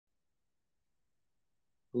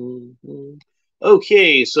Mhm.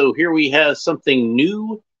 Okay, so here we have something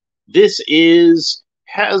new. This is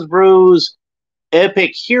Hasbro's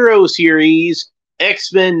Epic Hero Series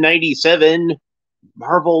X-Men 97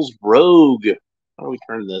 Marvel's Rogue. How do we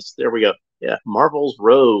turn this? There we go. Yeah, Marvel's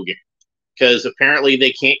Rogue. Because apparently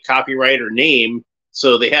they can't copyright her name,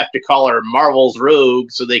 so they have to call her Marvel's Rogue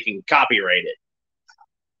so they can copyright it.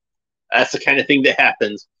 That's the kind of thing that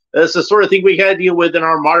happens. That's the sort of thing we got to deal with in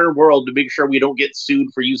our modern world to make sure we don't get sued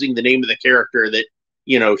for using the name of the character that,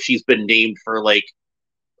 she's been named for like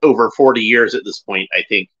over 40 years at this point, I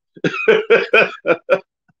think.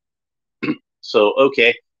 So,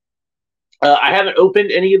 okay. I haven't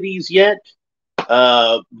opened any of these yet,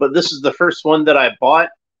 but this is the first one that I bought.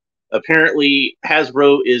 Apparently,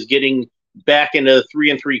 Hasbro is getting back into the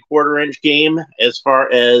 3 3/4 inch game as far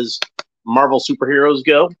as Marvel superheroes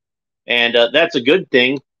go, and that's a good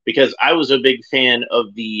thing because I was a big fan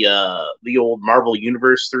of the old Marvel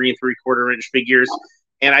Universe 3 3/4 inch figures,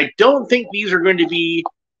 and I don't think these are going to be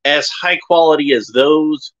as high quality as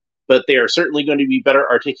those, but they are certainly going to be better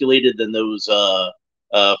articulated than those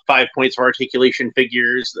 5 points of articulation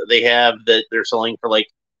figures that they have that they're selling for like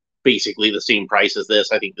basically the same price as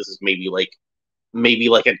this. I think this is maybe like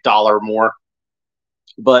 $1 more.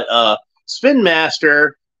 But Spin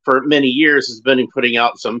Master for many years has been putting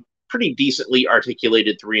out some pretty decently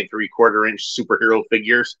articulated 3 3/4 inch superhero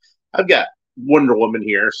figures. I've got Wonder Woman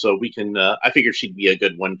here, so we can. I figured she'd be a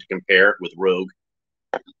good one to compare with Rogue,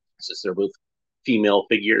 since they're both female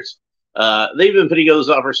figures. They've been putting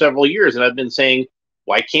those out for several years, and I've been saying,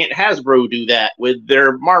 why can't Hasbro do that with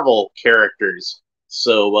their Marvel characters?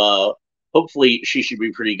 So hopefully she should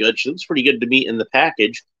be pretty good. She looks pretty good to me in the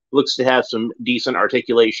package. Looks to have some decent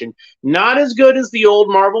articulation. Not as good as the old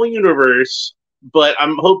Marvel Universe, but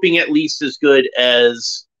I'm hoping at least as good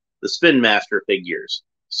as the Spin Master figures.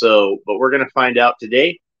 So, but we're going to find out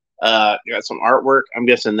today. Got some artwork. I'm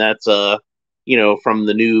guessing that's from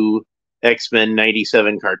the new X-Men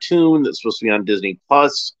 97 cartoon that's supposed to be on Disney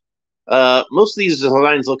Plus. Most of these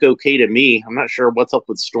designs look okay to me. I'm not sure what's up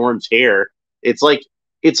with Storm's hair. It's like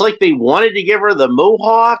they wanted to give her the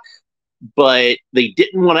mohawk, but they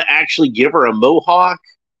didn't want to actually give her a mohawk.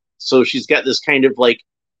 So she's got this kind of like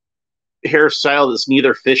hairstyle that's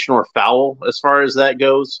neither fish nor fowl as far as that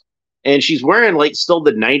goes. And she's wearing like still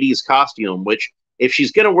the 90s costume, which if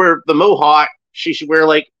she's going to wear the mohawk, she should wear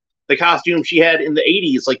like the costume she had in the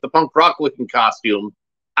 80s, like the punk rock looking costume.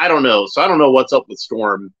 I don't know. So I don't know what's up with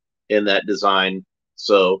Storm in that design.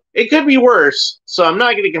 So it could be worse. So I'm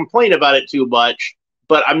not going to complain about it too much,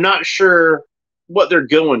 but I'm not sure what they're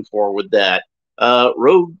going for with that.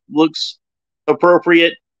 Rogue looks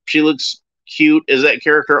appropriate. She looks cute as that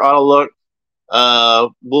character ought to look.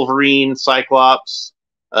 Wolverine, Cyclops,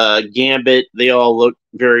 Gambit, they all look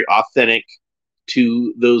very authentic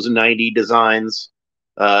to those 90 designs.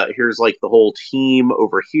 Here's like the whole team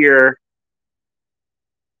over here.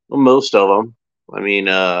 Well, most of them. I mean,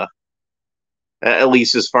 at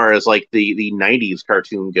least as far as like the 90s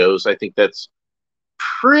cartoon goes, I think that's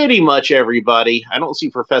pretty much everybody. I don't see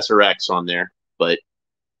Professor X on there, but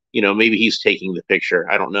maybe he's taking the picture.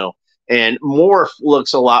 I don't know. And Morph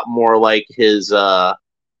looks a lot more like his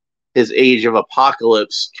Age of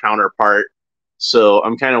Apocalypse counterpart. So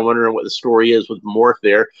I'm kind of wondering what the story is with Morph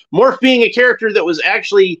there. Morph being a character that was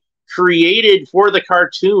actually created for the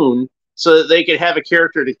cartoon so that they could have a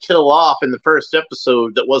character to kill off in the first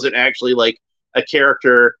episode that wasn't actually like a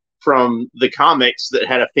character from the comics that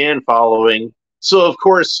had a fan following. So, of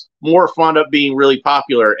course, Morph wound up being really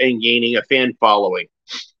popular and gaining a fan following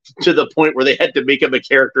to the point where they had to make him a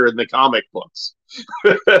character in the comic books.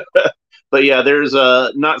 But yeah, there's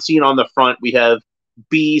not seen on the front. We have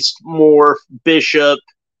Beast, Morph, Bishop,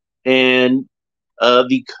 and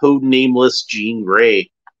the code nameless Jean Grey.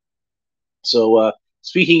 So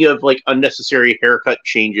speaking of like unnecessary haircut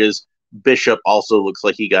changes, Bishop also looks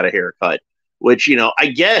like he got a haircut, which I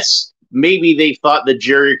guess maybe they thought the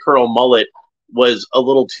Jerry curl mullet was a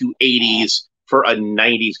little too 80s for a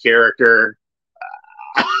 90s character.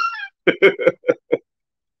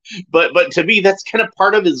 But to me, that's kind of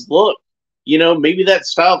part of his look. Maybe that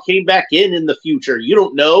style came back in the future. You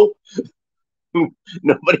don't know.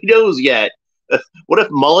 Nobody knows yet. What if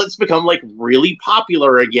mullets become like really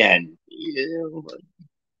popular again?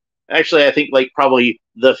 Actually, I think like probably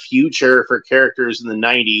the future for characters in the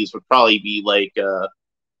 90s would probably be like the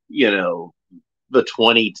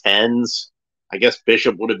 2010s. I guess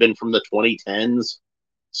Bishop would have been from the 2010s.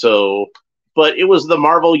 So, but it was the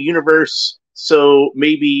Marvel Universe. So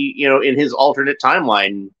maybe, in his alternate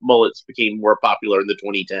timeline, mullets became more popular in the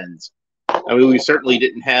 2010s. I mean, we certainly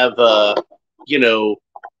didn't have,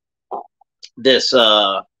 this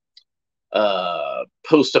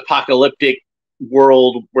post-apocalyptic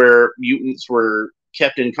world where mutants were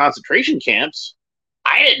kept in concentration camps.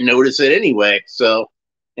 I didn't notice it anyway. So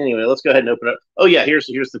anyway, let's go ahead and open it. Oh yeah, here's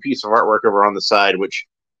the piece of artwork over on the side, which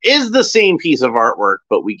is the same piece of artwork,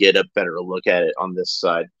 but we get a better look at it on this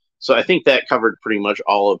side. So I think that covered pretty much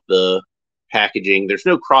all of the packaging. There's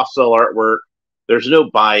no cross-sell artwork. There's no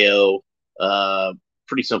bio.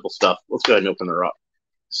 Pretty simple stuff. Let's go ahead and open her up.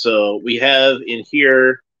 So we have in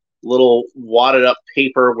here little wadded up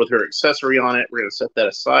paper with her accessory on it. We're going to set that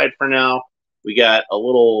aside for now. We got a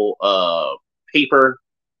little paper.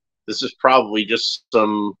 This is probably just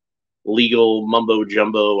some legal mumbo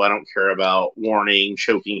jumbo. I don't care about warning,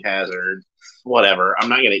 choking hazard, whatever. I'm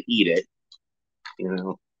not going to eat it. You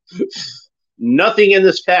know, nothing in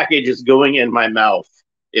this package is going in my mouth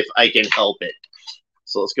if I can help it.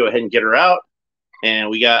 So let's go ahead and get her out. And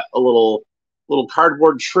we got a little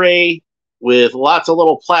cardboard tray with lots of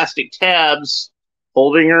little plastic tabs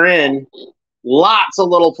holding her in. Lots of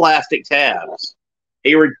little plastic tabs.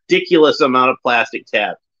 A ridiculous amount of plastic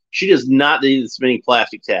tabs. She does not need this many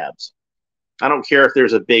plastic tabs. I don't care if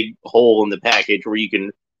there's a big hole in the package where you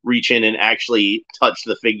can reach in and actually touch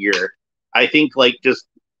the figure. I think like just,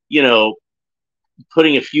 you know,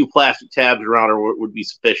 putting a few plastic tabs around her would be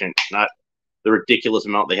sufficient, not the ridiculous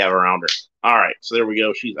amount they have around her. All right, so there we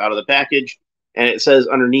go. She's out of the package. And it says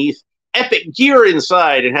underneath, Epic Gear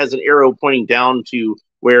inside. It has an arrow pointing down to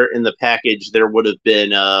where in the package there would have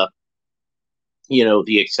been, you know,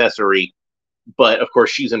 the accessory. But, of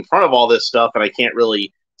course, she's in front of all this stuff, and I can't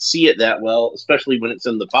really see it that well, especially when it's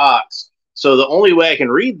in the box. So the only way I can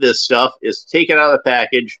read this stuff is take it out of the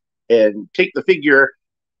package and take the figure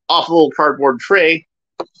off a little cardboard tray.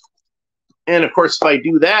 And, of course, if I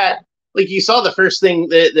do that, like you saw, the first thing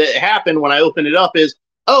that happened when I opened it up is,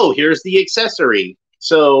 oh, here's the accessory.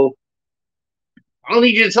 So I don't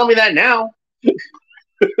need you to tell me that now.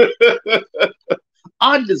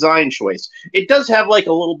 Odd design choice. It does have like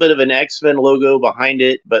a little bit of an X-Men logo behind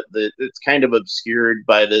it, but it's kind of obscured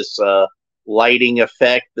by this lighting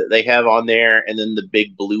effect that they have on there, and then the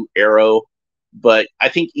big blue arrow. But I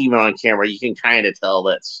think even on camera, you can kind of tell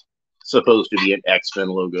that's supposed to be an X-Men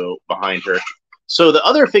logo behind her. So the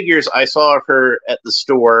other figures I saw of her at the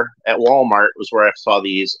store at Walmart was where I saw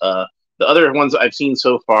these. The other ones I've seen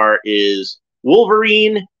so far is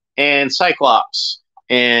Wolverine and Cyclops.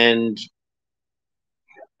 And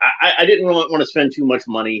I didn't really want to spend too much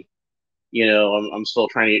money. You know, I'm still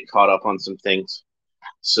trying to get caught up on some things.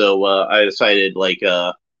 So I decided, like,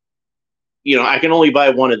 you know, I can only buy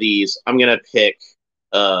one of these. I'm going to pick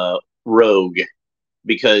Rogue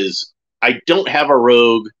because I don't have a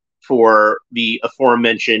Rogue for the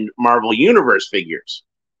aforementioned Marvel Universe figures.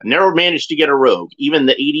 I never managed to get a Rogue. Even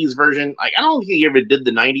the 80s version, like, I don't think they ever did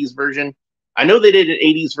the 90s version. I know they did an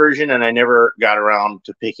 80s version, and I never got around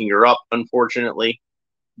to picking her up, unfortunately.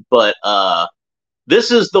 But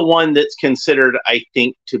this is the one that's considered, I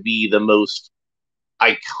think, to be the most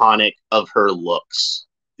iconic of her looks,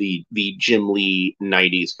 the Jim Lee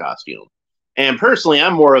 90s costume. And personally,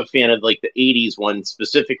 I'm more of a fan of, like, the 80s one,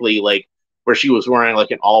 specifically, like, where she was wearing like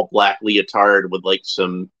an all black leotard with like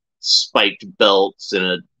some spiked belts and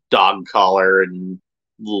a dog collar and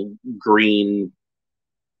little green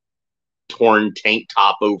torn tank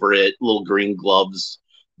top over it, little green gloves.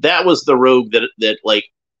 That was the Rogue that like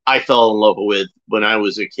I fell in love with when I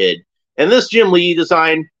was a kid. And this Jim Lee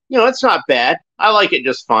design, you know, it's not bad. I like it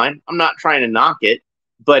just fine. I'm not trying to knock it,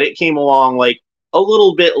 but it came along like a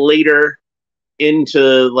little bit later into,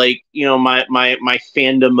 like, you know, my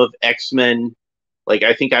fandom of X-Men. Like,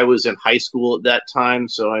 I think I was in high school at that time,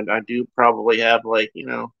 so I do probably have, like, you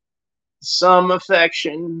know, some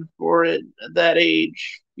affection for it at that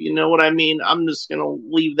age. You know what I mean? I'm just gonna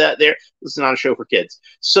leave that there. This is not a show for kids.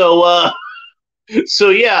 So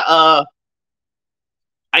yeah,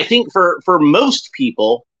 I think for most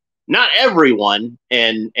people, not everyone,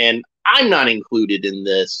 and I'm not included in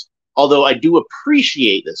this, although I do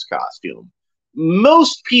appreciate this costume.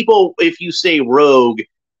 Most people, if you say Rogue,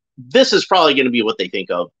 this is probably going to be what they think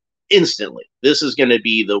of instantly. This is going to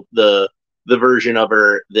be the version of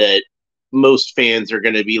her that most fans are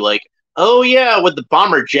going to be like, oh yeah, with the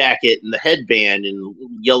bomber jacket and the headband and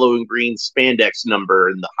yellow and green spandex number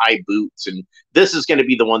and the high boots, and this is going to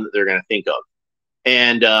be the one that they're going to think of.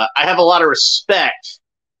 And I have a lot of respect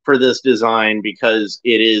for this design because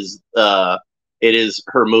it is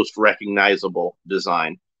her most recognizable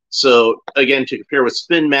design. So, again, to compare with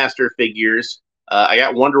Spin Master figures, I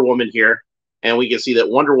got Wonder Woman here, and we can see that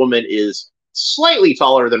Wonder Woman is slightly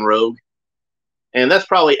taller than Rogue, and that's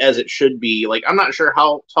probably as it should be. Like, I'm not sure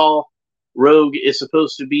how tall Rogue is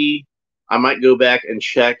supposed to be. I might go back and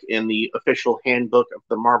check in the official handbook of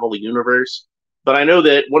the Marvel Universe. But I know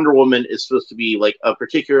that Wonder Woman is supposed to be like a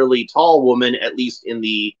particularly tall woman, at least in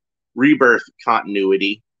the Rebirth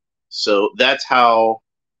continuity. So that's how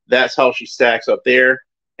she stacks up there.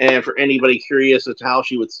 And for anybody curious as to how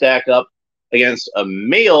she would stack up against a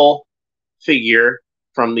male figure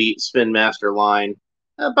from the Spin Master line,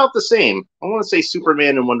 about the same. I want to say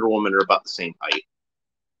Superman and Wonder Woman are about the same height.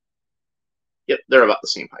 Yep, they're about the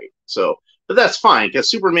same height. So, but that's fine because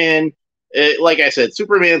Superman, like I said,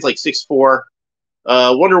 Superman's like 6'4".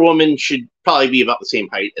 Wonder Woman should probably be about the same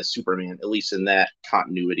height as Superman, at least in that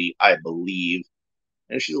continuity, I believe.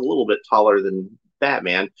 And she's a little bit taller than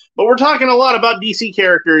Batman. But we're talking a lot about DC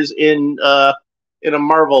characters in a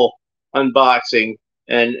Marvel unboxing,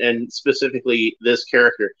 and specifically this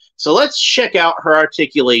character. So let's check out her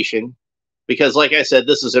articulation, because like I said,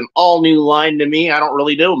 this is an all-new line to me. I don't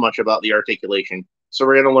really know much about the articulation, so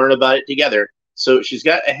we're going to learn about it together. So she's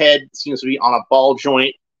got a head, seems to be on a ball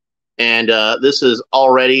joint, and this is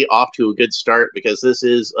already off to a good start, because this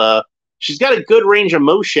is she's got a good range of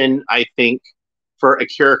motion, I think, for a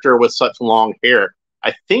character with such long hair.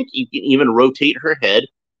 I think you can even rotate her head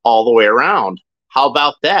all the way around. How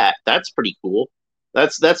about that? That's pretty cool.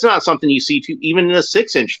 That's not something you see too, even in a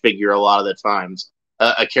 6-inch figure a lot of the times.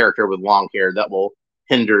 A character with long hair that will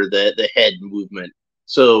hinder the head movement.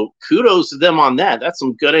 So kudos to them on that. That's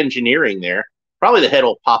some good engineering there. Probably the head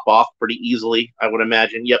will pop off pretty easily, I would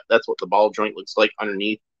imagine. Yep, that's what the ball joint looks like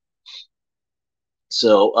underneath.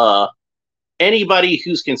 So anybody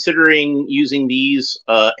who's considering using these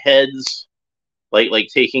heads, like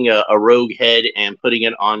taking a rogue head and putting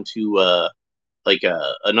it onto like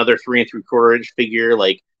another 3 3/4 inch figure,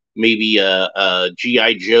 like maybe a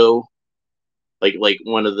G.I. Joe, like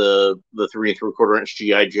one of the 3 3/4 inch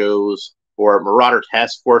G.I. Joes, or Marauder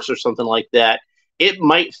Task Force or something like that. It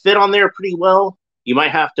might fit on there pretty well. You might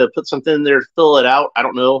have to put something in there to fill it out. I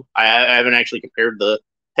don't know. I haven't actually compared the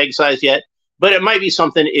peg size yet, but it might be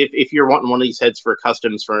something if you're wanting one of these heads for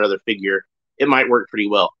customs for another figure, it might work pretty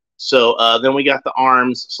well. So then we got the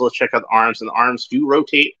arms. So let's check out the arms, and the arms do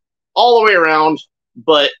rotate all the way around,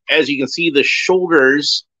 but as you can see, the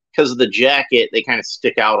shoulders, because of the jacket, they kind of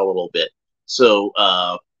stick out a little bit. So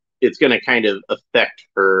it's going to kind of affect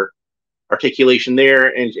her articulation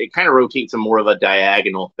there, and it kind of rotates in more of a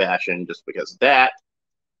diagonal fashion just because of that.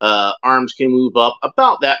 Arms can move up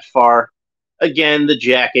about that far. Again, the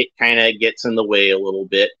jacket kind of gets in the way a little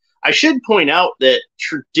bit. I should point out that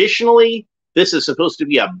traditionally, this is supposed to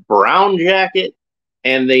be a brown jacket,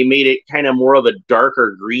 and they made it kind of more of a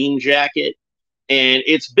darker green jacket. And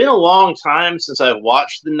it's been a long time since I've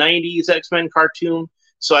watched the 90s X-Men cartoon,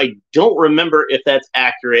 so I don't remember if that's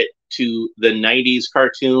accurate to the 90s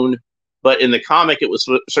cartoon. But in the comic, it was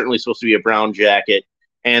certainly supposed to be a brown jacket.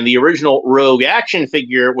 And the original Rogue action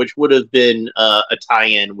figure, which would have been a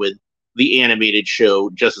tie-in with the animated show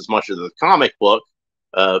just as much as the comic book,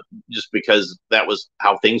 just because that was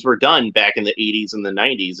how things were done back in the 80s and the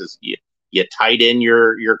 90s, is you tied in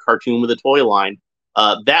your cartoon with a toy line.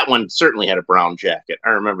 That one certainly had a brown jacket. I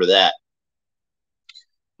remember that.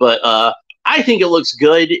 But I think it looks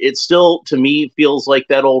good. It still, to me, feels like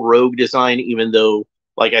that old Rogue design, even though,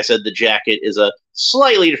 like I said, the jacket is a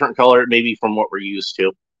slightly different color, maybe from what we're used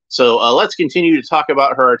to. So let's continue to talk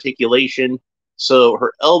about her articulation. So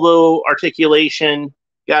her elbow articulation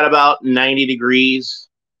got about 90 degrees,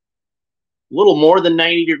 a little more than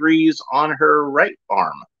 90 degrees on her right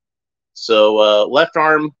arm. So left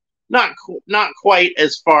arm, not quite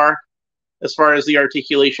as far as the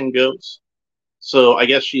articulation goes. So I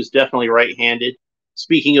guess she's definitely right-handed.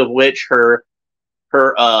 Speaking of which, her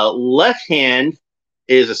left hand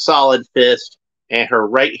is a solid fist, and her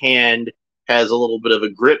right hand has a little bit of a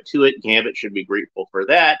grip to it. Gambit should be grateful for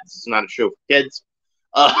that. This is not a show for kids.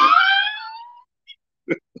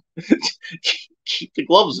 Keep the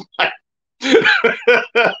gloves on.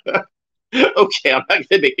 Okay, I'm not going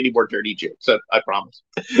to make any more dirty jokes. I promise.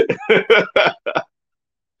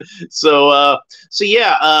 So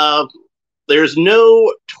yeah, there's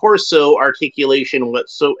no torso articulation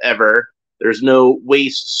whatsoever. There's no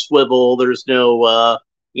waist swivel. There's no,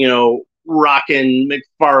 rockin'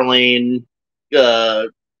 McFarlane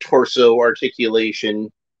torso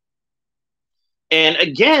articulation. And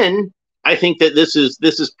again, I think that this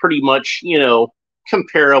is pretty much,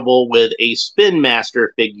 comparable with a Spin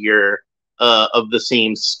Master figure of the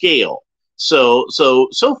same scale. So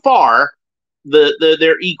far,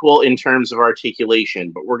 they're equal in terms of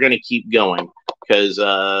articulation, but we're going to keep going because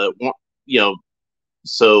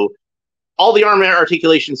so all the arm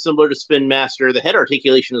articulation is similar to Spin Master. The head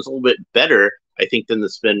articulation is a little bit better, I think, than the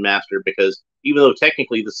Spin Master, because even though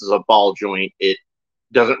technically this is a ball joint, it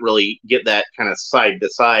doesn't really get that kind of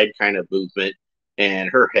side-to-side kind of movement, and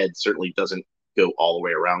her head certainly doesn't go all the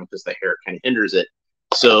way around because the hair kind of hinders it.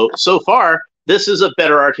 So far, this is a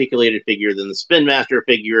better articulated figure than the Spin Master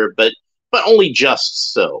figure, but only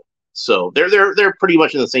just so. So they're pretty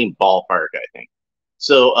much in the same ballpark, I think.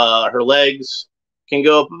 So her legs can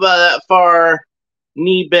go up about that far,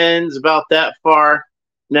 knee bends about that far.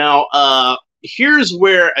 Now, here's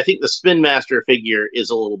where I think the Spin Master figure is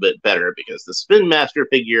a little bit better, because the Spin Master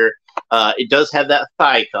figure, it does have that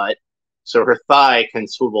thigh cut, so her thigh can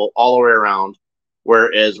swivel all the way around,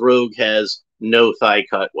 whereas Rogue has no thigh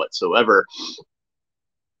cut whatsoever.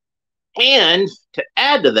 And to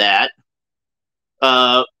add to that,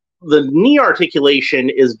 the knee articulation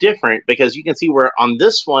is different, because you can see where on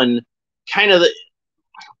this one, kind of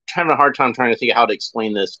having a hard time trying to think of how to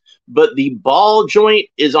explain this, but the ball joint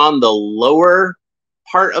is on the lower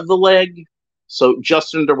part of the leg, so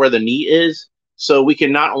just under where the knee is. So we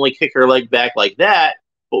can not only kick her leg back like that,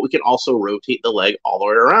 but we can also rotate the leg all the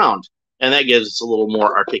way around, and that gives us a little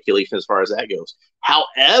more articulation as far as that goes.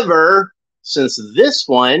 However, since this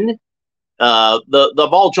one, the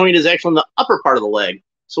ball joint is actually in the upper part of the leg,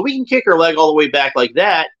 so we can kick her leg all the way back like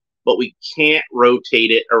that, but we can't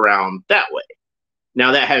rotate it around that way.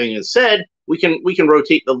 Now, that having been said, we can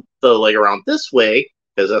rotate the leg around this way,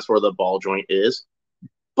 because that's where the ball joint is.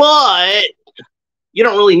 But you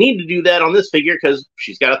don't really need to do that on this figure, because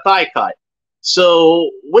she's got a thigh cut. So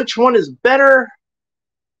which one is better?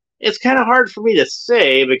 It's kind of hard for me to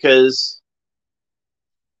say, because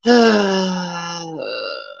I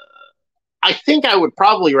think I would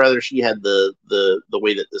probably rather she had the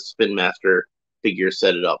way that the Spin Master figure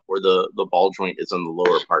set it up, where the ball joint is on the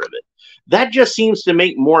lower part of it. That just seems to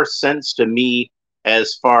make more sense to me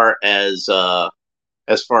as far as a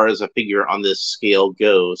figure on this scale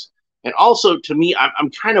goes. And also, to me, I'm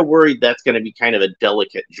kind of worried that's going to be kind of a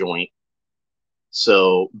delicate joint.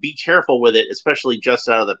 So be careful with it, especially just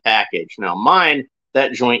out of the package. Now, mine,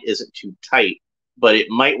 that joint isn't too tight, but it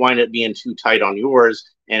might wind up being too tight on yours.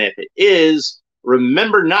 And if it is,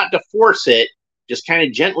 remember not to force it. Just kind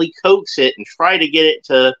of gently coax it and try to get it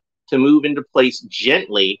to move into place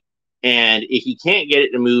gently. And if you can't get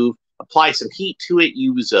it to move, apply some heat to it.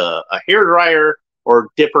 Use a hairdryer or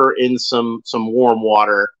dip her in some warm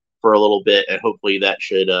water for a little bit, and hopefully that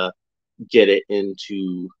should get it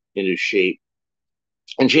into shape.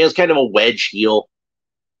 And she has kind of a wedge heel,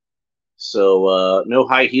 so no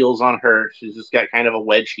high heels on her. She's just got kind of a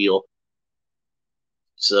wedge heel.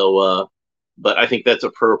 So, but I think that's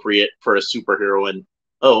appropriate for a superheroine.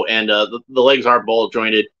 Oh, and the legs are ball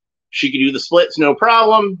jointed. She can do the splits, no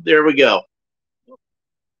problem. There we go.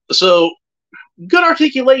 So, good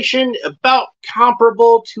articulation, about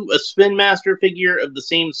comparable to a Spin Master figure of the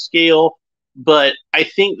same scale, but I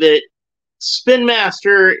think that Spin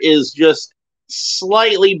Master is just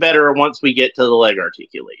slightly better once we get to the leg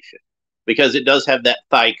articulation, because it does have that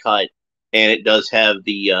thigh cut, and it does have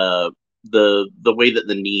the way that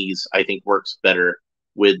the knees, I think, works better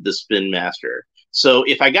with the Spin Master. So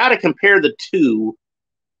if I got to compare the two,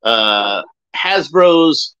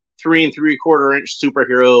 Hasbro's 3 3/4 inch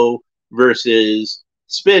superhero versus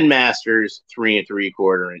Spin Master's 3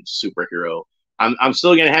 3/4 inch superhero, I'm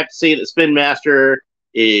still going to have to say that Spin Master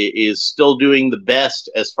is still doing the best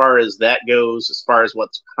as far as that goes, as far as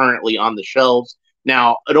what's currently on the shelves.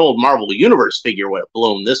 Now, an old Marvel Universe figure would have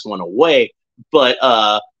blown this one away, but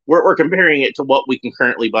we're comparing it to what we can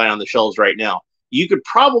currently buy on the shelves right now. You could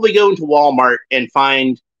probably go into Walmart and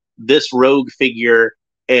find this Rogue figure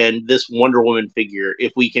and this Wonder Woman figure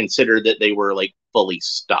if we consider that they were like fully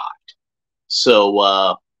stocked.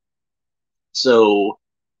 So,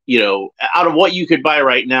 you know, out of what you could buy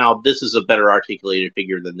right now, this is a better articulated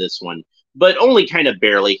figure than this one, but only kind of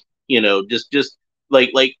barely. You know, just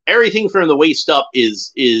like everything from the waist up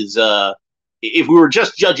is if we were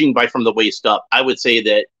just judging by from the waist up, I would say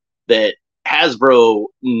that Hasbro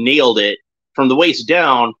nailed it. From the waist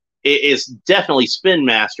down, it is definitely Spin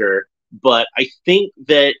Master, but I think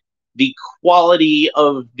that the quality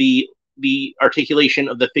of the articulation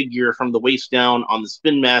of the figure from the waist down on the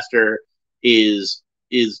Spin Master is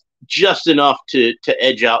just enough to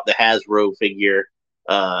edge out the Hasbro figure.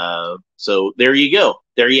 So there you go.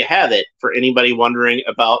 There you have it. For anybody wondering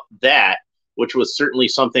about that, which was certainly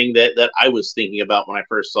something that I was thinking about when I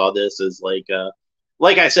first saw this, is like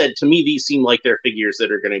I said, to me, these seem like they're figures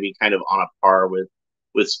that are going to be kind of on a par with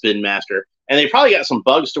Spin Master. And they probably got some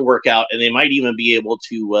bugs to work out, and they might even be able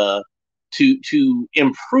to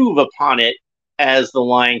improve upon it as the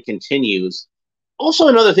line continues. Also,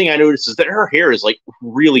 another thing I noticed is that her hair is like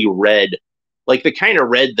really red. like the kind of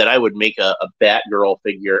red that I would make a Batgirl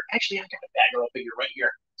figure. Actually, I got a Batgirl figure right here.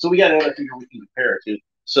 So we got another figure we can compare it to.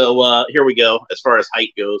 So here we go. As far as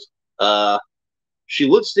height goes, she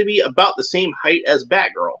looks to be about the same height as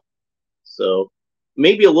Batgirl. So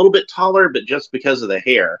maybe a little bit taller, but just because of the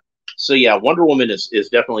hair. So yeah, Wonder Woman is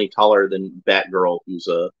definitely taller than Batgirl, who's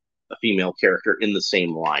a female character in the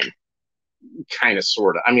same line. Kind of,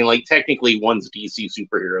 sort of. I mean, like, technically one's DC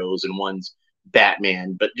superheroes and one's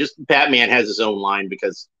Batman, but just Batman has his own line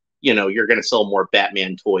because, you know, you're going to sell more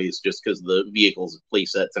Batman toys just because the vehicles and play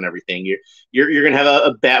sets and everything. You're going to have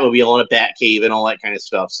a Batmobile and a Batcave and all that kind of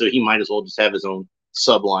stuff. So he might as well just have his own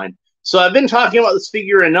subline. So I've been talking about this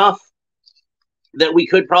figure enough that we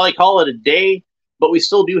could probably call it a day, but we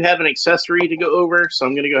still do have an accessory to go over. So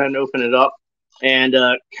I'm going to go ahead and open it up. And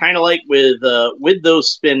kind of like with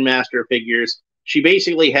those Spin Master figures, she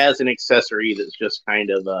basically has an accessory that's just kind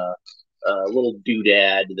of a little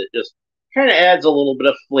doodad that just kind of adds a little bit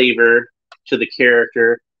of flavor to the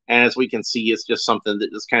character. And as we can see, it's just something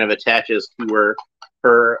that just kind of attaches to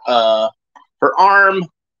her arm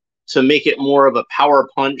to make it more of a power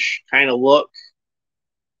punch kind of look.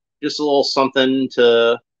 Just a little something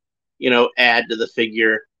to, you know, add to the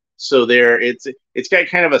figure. So there, it's got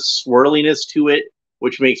kind of a swirliness to it,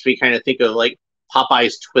 which makes me kind of think of like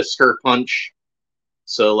Popeye's Twister Punch.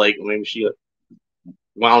 So like maybe she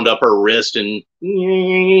wound up her wrist and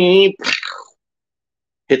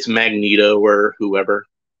hits Magneto or whoever.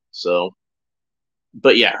 So,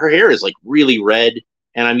 but yeah, her hair is like really red,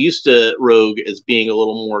 and I'm used to Rogue as being a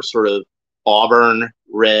little more sort of auburn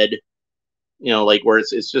red, you know, like where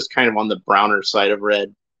it's just kind of on the browner side of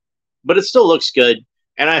red, but it still looks good.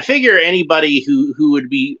 And I figure anybody who would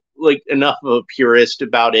be like enough of a purist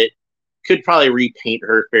about it could probably repaint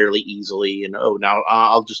her fairly easily. And now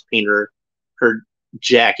I'll just paint her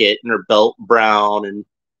jacket and her belt brown and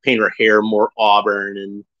paint her hair more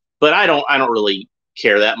auburn. But I don't really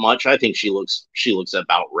care that much. I think she looks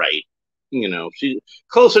about right. You know, she's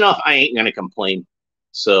close enough. I ain't gonna complain.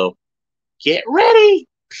 So get ready.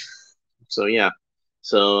 So yeah.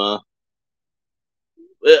 So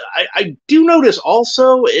I do notice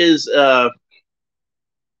also is that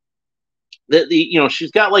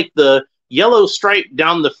she's got like the yellow stripe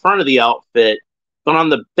down the front of the outfit, but on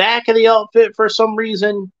the back of the outfit for some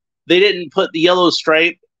reason they didn't put the yellow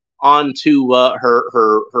stripe onto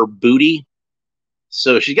her booty.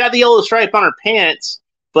 So she got the yellow stripe on her pants,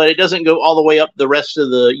 but it doesn't go all the way up the rest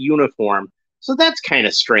of the uniform. So that's kind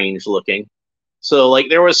of strange looking. So like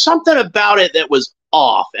there was something about it that was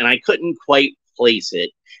off, and I couldn't quite place it.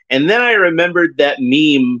 And then I remembered that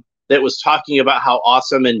meme that was talking about how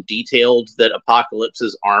awesome and detailed that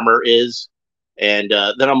Apocalypse's armor is. And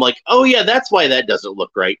then I'm like, oh yeah, that's why that doesn't look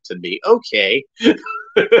right to me. Okay.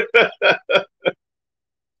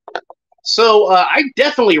 So I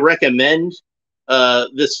definitely recommend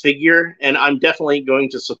this figure, and I'm definitely going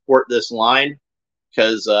to support this line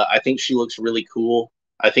because I think she looks really cool.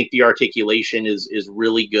 I think the articulation is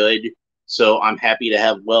really good. So I'm happy to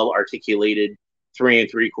have well-articulated 3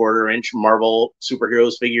 3/4 inch Marvel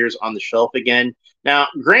superheroes figures on the shelf again. Now,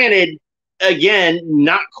 granted, again,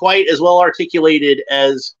 not quite as well articulated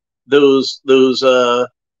as those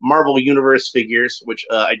Marvel Universe figures, which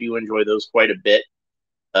I do enjoy those quite a bit,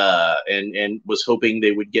 and was hoping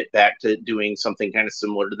they would get back to doing something kind of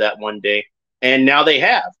similar to that one day. And now they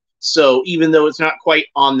have. So even though it's not quite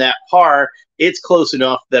on that par, it's close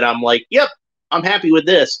enough that I'm like, yep, I'm happy with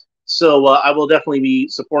this. So I will definitely be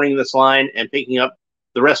supporting this line and picking up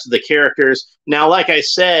the rest of the characters. Now, like I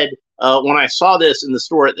said, when I saw this in the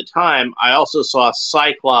store at the time, I also saw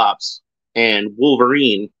Cyclops and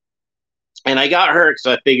Wolverine. And I got her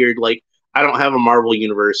because I figured, like, I don't have a Marvel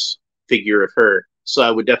Universe figure of her. So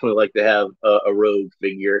I would definitely like to have a Rogue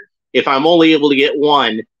figure. If I'm only able to get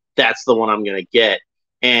one, that's the one I'm going to get.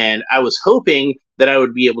 And I was hoping that I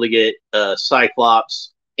would be able to get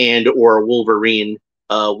Cyclops and or Wolverine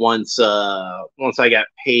once I got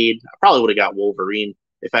paid. I probably would have got Wolverine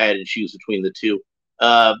if I had to choose between the two.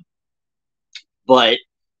 But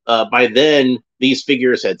by then, these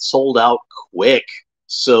figures had sold out quick,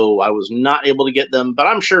 so I was not able to get them. But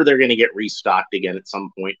I'm sure they're going to get restocked again at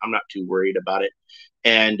some point. I'm not too worried about it.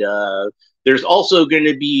 And there's also going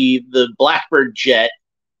to be the Blackbird jet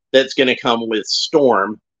that's going to come with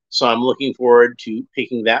Storm. So I'm looking forward to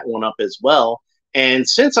picking that one up as well. And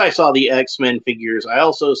since I saw the X-Men figures, I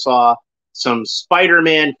also saw some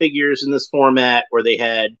Spider-Man figures in this format where they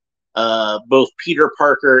had both Peter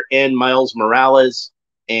Parker and Miles Morales.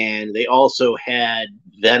 And they also had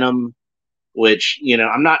Venom, which, you know,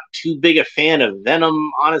 I'm not too big a fan of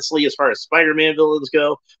Venom, honestly, as far as Spider-Man villains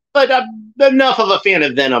go. but I'm enough of a fan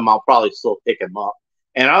of Venom, I'll probably still pick him up.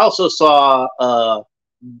 And I also saw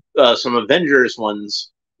some Avengers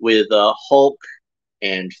ones with Hulk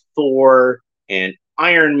and Thor and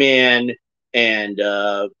Iron Man and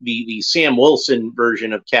the Sam Wilson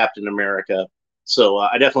version of Captain America. So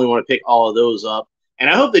I definitely want to pick all of those up. And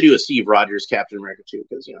I hope they do a Steve Rogers Captain America too,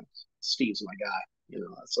 because Steve's my guy.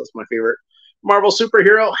 That's my favorite Marvel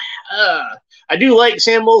superhero. I do like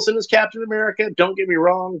Sam Wilson as Captain America. Don't get me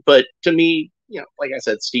wrong, but to me, like I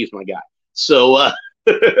said, Steve's my guy. So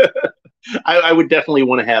I would definitely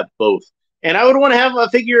want to have both. And I would want to have a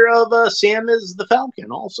figure of Sam as the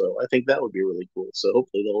Falcon also. I think that would be really cool. So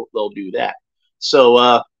hopefully they'll do that.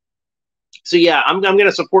 So yeah, I'm going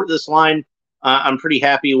to support this line. I'm pretty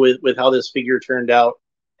happy with how this figure turned out.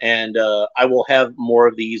 And I will have more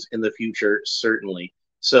of these in the future, certainly.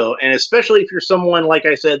 So, and especially if you're someone, like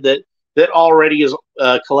I said, that already is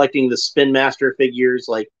collecting the Spin Master figures,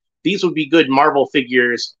 like these would be good Marvel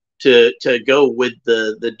figures to go with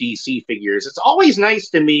the DC figures. It's always nice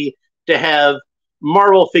to me to have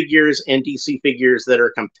Marvel figures and DC figures that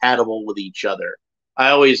are compatible with each other. I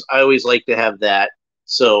always like to have that.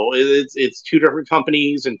 So it's two different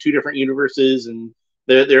companies and two different universes, and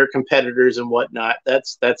they're competitors and whatnot.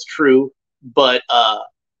 That's true, but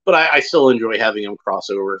I still enjoy having them cross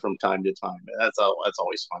over from time to time. That's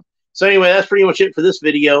always fun. So anyway, that's pretty much it for this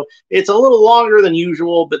video. It's a little longer than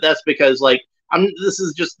usual, but that's because this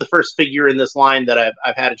is just the first figure in this line that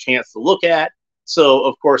I've had a chance to look at. So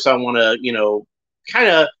of course I want to kind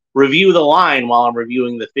of review the line while I'm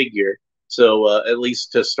reviewing the figure. So at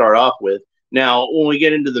least to start off with. Now, when we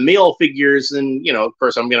get into the male figures, then of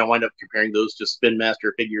course I'm going to wind up comparing those to Spin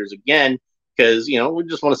Master figures again, because we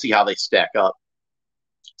just want to see how they stack up.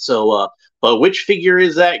 So, but which figure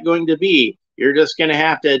is that going to be? You're just going to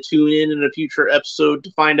have to tune in a future episode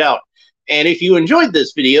to find out. And if you enjoyed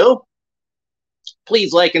this video,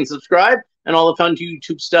 please like and subscribe and all the fun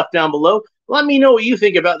YouTube stuff down below. Let me know what you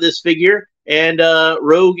think about this figure and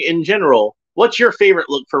Rogue in general. What's your favorite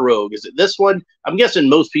look for Rogue? Is it this one? I'm guessing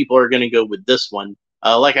most people are going to go with this one.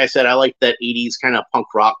 Like I said, I like that 80s kind of punk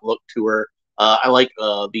rock look to her. I like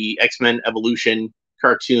the X-Men Evolution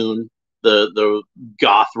cartoon, the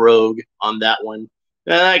goth Rogue on that one.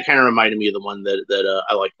 That kind of reminded me of the one that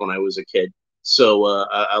I liked when I was a kid. So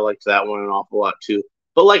I liked that one an awful lot too.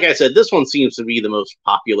 But like I said, this one seems to be the most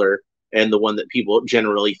popular and the one that people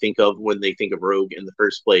generally think of when they think of Rogue in the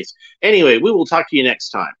first place. Anyway, we will talk to you next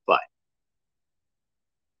time. Bye.